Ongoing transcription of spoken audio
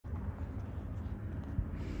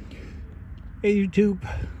Hey YouTube,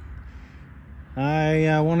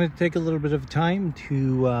 I wanted to take a little bit of time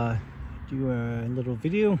to do a little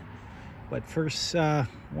video, but first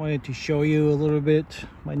wanted to show you a little bit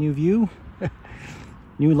my new view,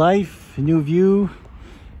 new life, new view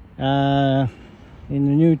in the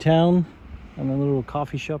new town. I'm in a little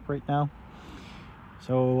coffee shop right now.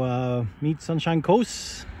 So meet Sunshine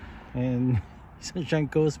Coast and Sunshine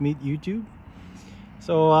Coast meet YouTube.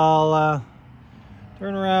 So I'll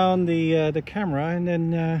turn around the camera and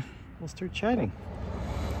then we'll start chatting.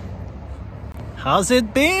 How's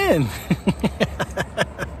it been?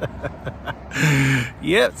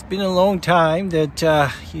 Yeah, it's been a long time that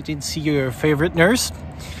you didn't see your favorite nurse.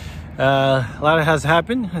 A lot has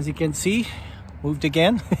happened, as you can see. Moved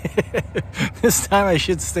again. This time I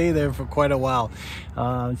should stay there for quite a while.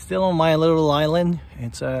 Still on my little island.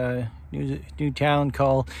 It's a new town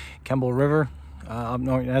called Campbell River. Up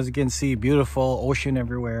north, as you can see, beautiful ocean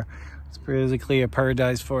everywhere. It's basically a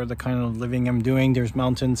paradise for the kind of living I'm doing. There's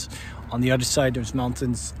mountains on the other side, there's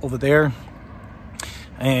mountains over there,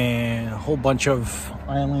 and a whole bunch of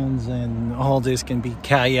islands, and all this can be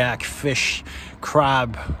kayak, fish,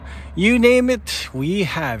 crab, you name it, we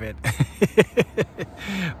have it.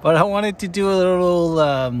 But I wanted to do a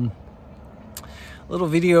little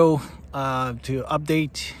video to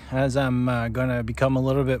update, as I'm gonna become a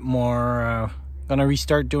little bit more gonna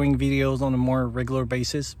restart doing videos on a more regular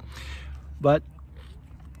basis. But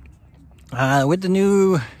with the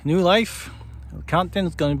new life, the content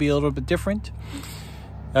is going to be a little bit different.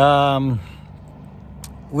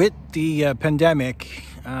 With the pandemic,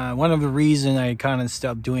 one of the reasons I kind of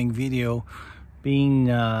stopped doing video, being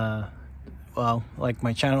well, like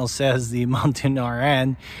my channel says, the Mountain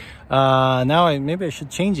RN. Now maybe I should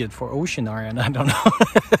change it for Ocean RN. I don't know.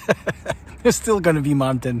 There's still going to be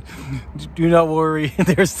mountain. Do not worry.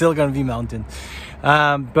 There's still going to be mountain.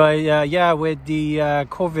 But yeah, with the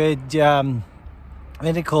COVID,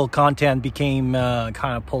 medical content became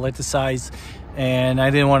kind of politicized, and I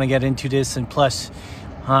didn't want to get into this. And plus,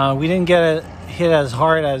 we didn't get hit as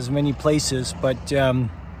hard as many places, but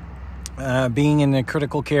being in the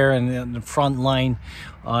critical care and in the front line,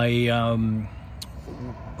 I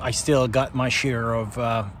still got my share of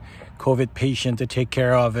COVID patient to take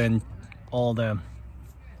care of, and all the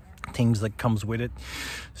things that comes with it.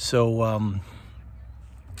 So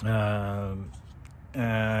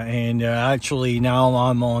actually now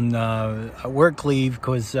I'm on work leave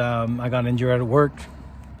because I got injured at work.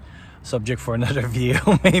 Subject for another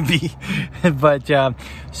video maybe. But yeah,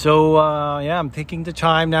 I'm taking the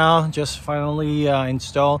time now, just finally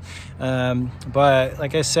install. But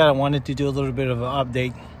like I said, I wanted to do a little bit of an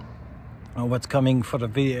update on what's coming for the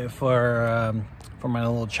video for my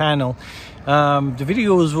little channel. The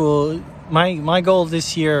videos will, my goal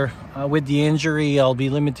this year, with the injury, I'll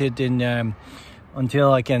be limited in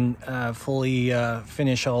until I can fully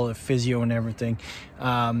finish all the physio and everything.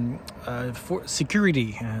 For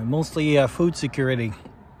security, mostly food security.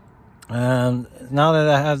 Now that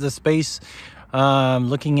I have the space,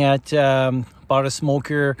 looking at bought a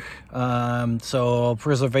smoker, so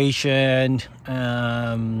preservation,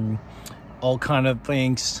 all kind of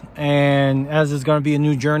things. And as it's going to be a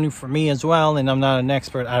new journey for me as well, and I'm not an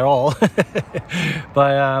expert at all,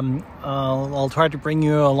 but I'll try to bring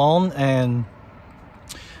you along and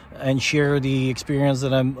share the experience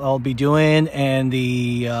that I'll be doing, and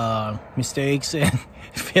the mistakes and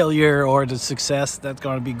failure, or the success that's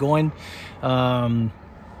going to be going.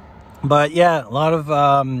 But yeah, a lot of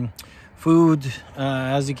food,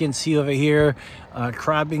 as you can see over here.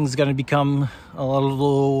 Crabbing is going to become a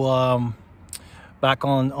little back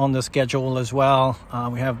on the schedule as well.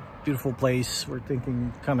 We have a beautiful place. We're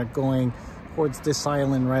thinking kind of going towards this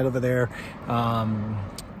island right over there.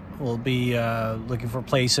 We'll be looking for a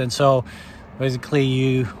place. And so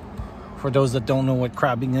basically, for those that don't know what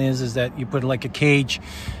crabbing is that you put like a cage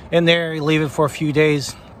in there, you leave it for a few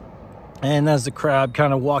days, and as the crab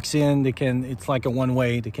kind of walks in, it's like a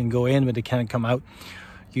one-way. They can go in, but they can't come out.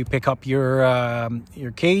 You pick up your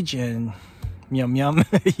cage, and yum yum,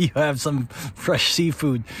 you have some fresh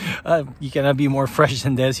seafood. You cannot be more fresh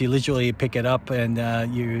than this. You literally pick it up and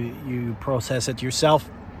you process it yourself.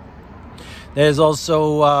 There's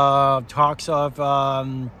also talks of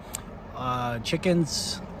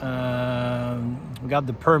chickens. We got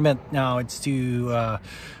the permit now. It's to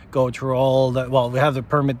go through all that. Well, we have the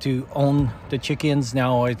permit to own the chickens.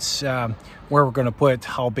 Now it's where we're going to put,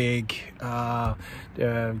 how big,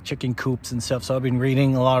 the chicken coops and stuff. So I've been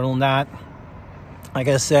reading a lot on that. Like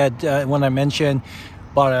I said, when I mentioned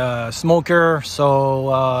about a smoker,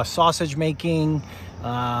 so sausage making,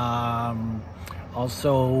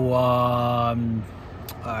 also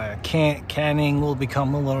canning will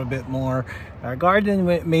become a little bit more. Our garden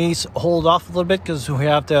may hold off a little bit because we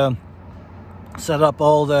have to set up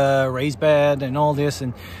all the raised bed and all this,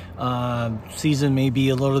 and season may be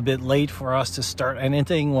a little bit late for us to start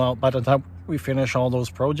anything. Well, by the time we finish all those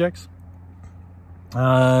projects.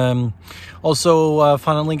 Also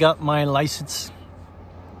finally got my license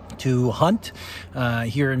to hunt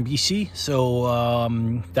here in BC, so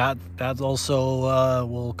that also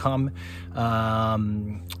will come,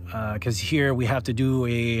 because here we have to do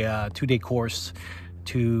a 2-day course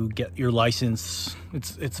to get your license.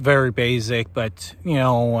 It's very basic, but you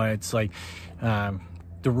know, it's like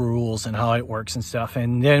the rules and how it works and stuff.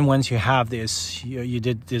 And then once you have this, you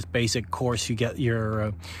did this basic course, you get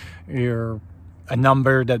your a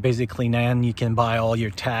number that basically then you can buy all your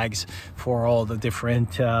tags for all the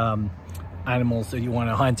different animals that you want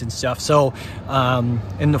to hunt and stuff. So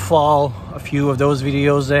in the fall, a few of those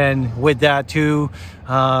videos, and with that too,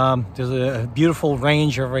 there's a beautiful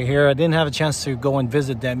range over here. I didn't have a chance to go and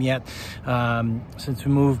visit them yet since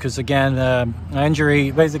we moved, because again, my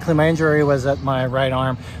injury was at my right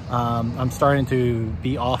arm. I'm starting to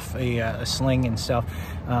be off a sling and stuff.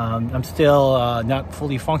 I'm still not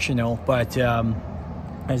fully functional, but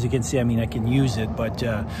as you can see, I mean, I can use it, but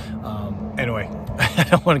anyway, I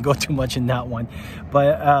don't want to go too much in that one.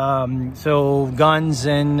 But so guns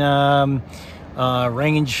and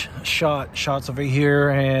range shots over here,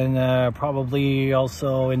 and probably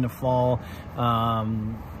also in the fall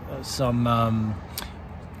some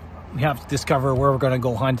we have to discover where we're going to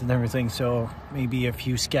go hunt and everything, so maybe a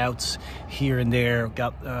few scouts here and there.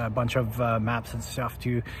 Got a bunch of maps and stuff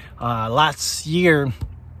too. Last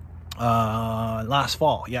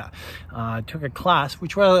fall, took a class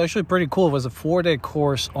which was actually pretty cool. It was a 4-day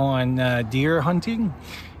course on deer hunting,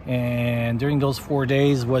 and during those 4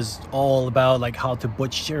 days was all about like how to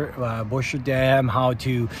butcher them, how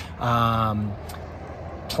to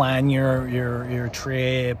plan your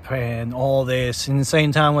trip and all this. And at the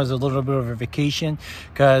same time was a little bit of a vacation,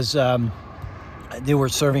 because they were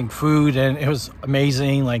serving food and it was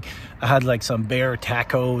amazing. Like I had like some bear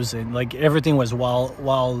tacos, and like everything was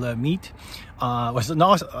wild meat. It was an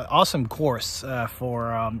awesome course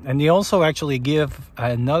and they also actually give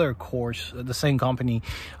another course at the same company.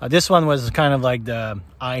 This one was kind of like the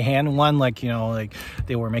eye-hand one, like, you know, like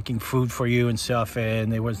they were making food for you and stuff,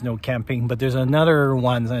 and there was no camping. But there's another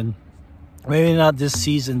one, and maybe not this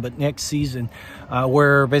season but next season,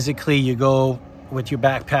 where basically you go with your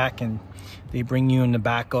backpack and they bring you in the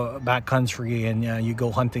back country, and you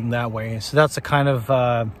go hunting that way. So that's the kind of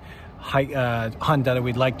hunt that I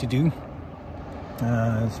would like to do,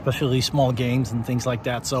 especially small games and things like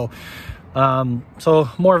that. So so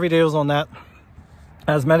more videos on that.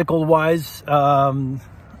 As medical wise,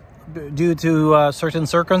 due to certain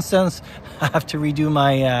circumstance, I have to redo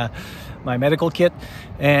my my medical kit,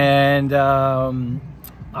 and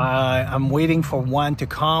I'm waiting for one to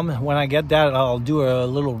come. When I get that, I'll do a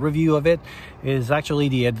little review of it. It is actually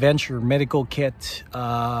the Adventure Medical Kit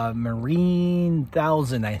Marine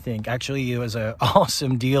 1000, I think. Actually, it was an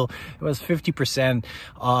awesome deal. It was 50%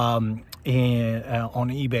 on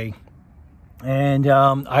eBay. And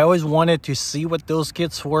I always wanted to see what those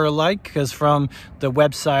kits were like, because from the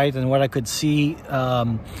website and what I could see,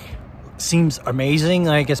 seems amazing,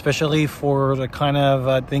 like especially for the kind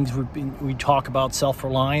of things we talk about,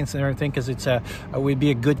 self-reliance and everything, because it would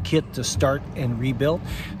be a good kit to start and rebuild.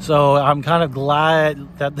 So I'm kind of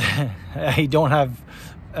glad that I don't have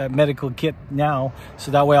a medical kit now,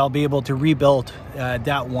 so that way I'll be able to rebuild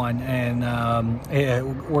that one, and it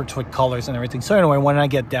works with colors and everything. So anyway, when I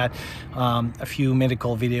get that, a few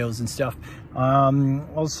medical videos and stuff.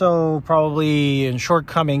 Also probably in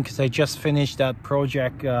shortcoming, because I just finished that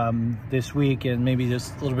project this week, and maybe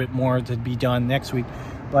there's a little bit more to be done next week.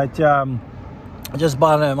 But I just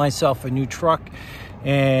bought myself a new truck,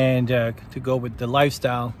 and to go with the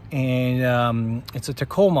lifestyle, and it's a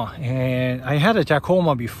Tacoma, and I had a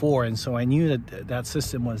Tacoma before, and so I knew that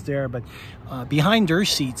system was there. But behind their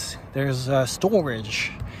seats there's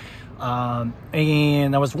storage,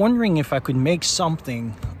 and I was wondering if I could make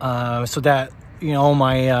something so that, you know,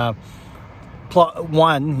 my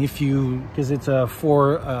because it's a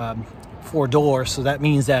four door, so that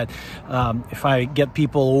means that if I get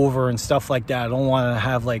people over and stuff like that, I don't want to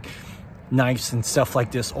have like knives and stuff like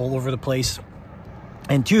this all over the place.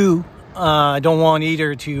 And two, I don't want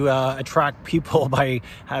either to attract people by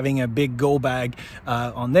having a big go bag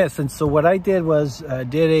on this. And so what I did was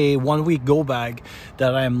did a 1-week go bag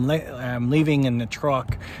that I'm leaving in the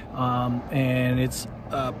truck, and it's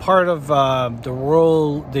part of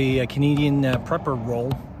the Canadian prepper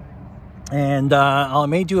roll. And I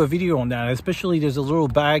may do a video on that. Especially there's a little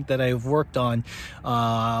bag that I've worked on,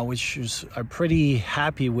 which is I'm pretty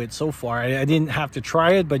happy with so far. I didn't have to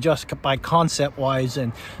try it, but just by concept wise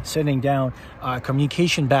and sitting down,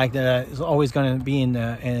 communication bag that is always going to be in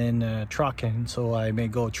the truck, and so I may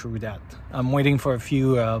go through that. I'm waiting for a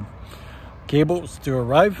few cables to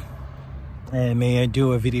arrive, and may I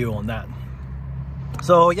do a video on that.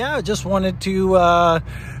 So yeah, I just wanted to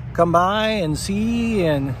come by and see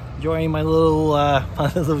and enjoying my little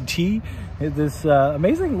my little tea at this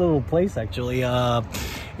amazing little place. Actually,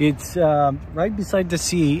 it's right beside the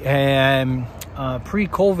sea, and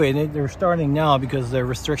pre-COVID, they're starting now because the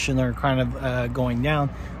restrictions are kind of going down,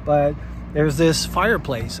 but there's this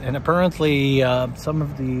fireplace, and apparently some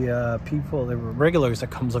of the people, the regulars that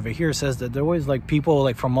comes over here, says that there always like people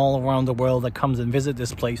like from all around the world that comes and visit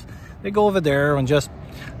this place. They go over there and just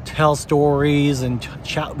tell stories and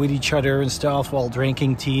chat with each other and stuff while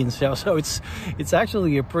drinking tea and stuff. So it's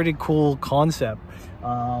actually a pretty cool concept.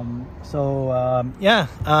 Yeah,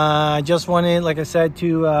 I just wanted, like I said,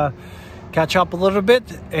 to catch up a little bit,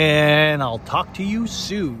 and I'll talk to you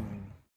soon.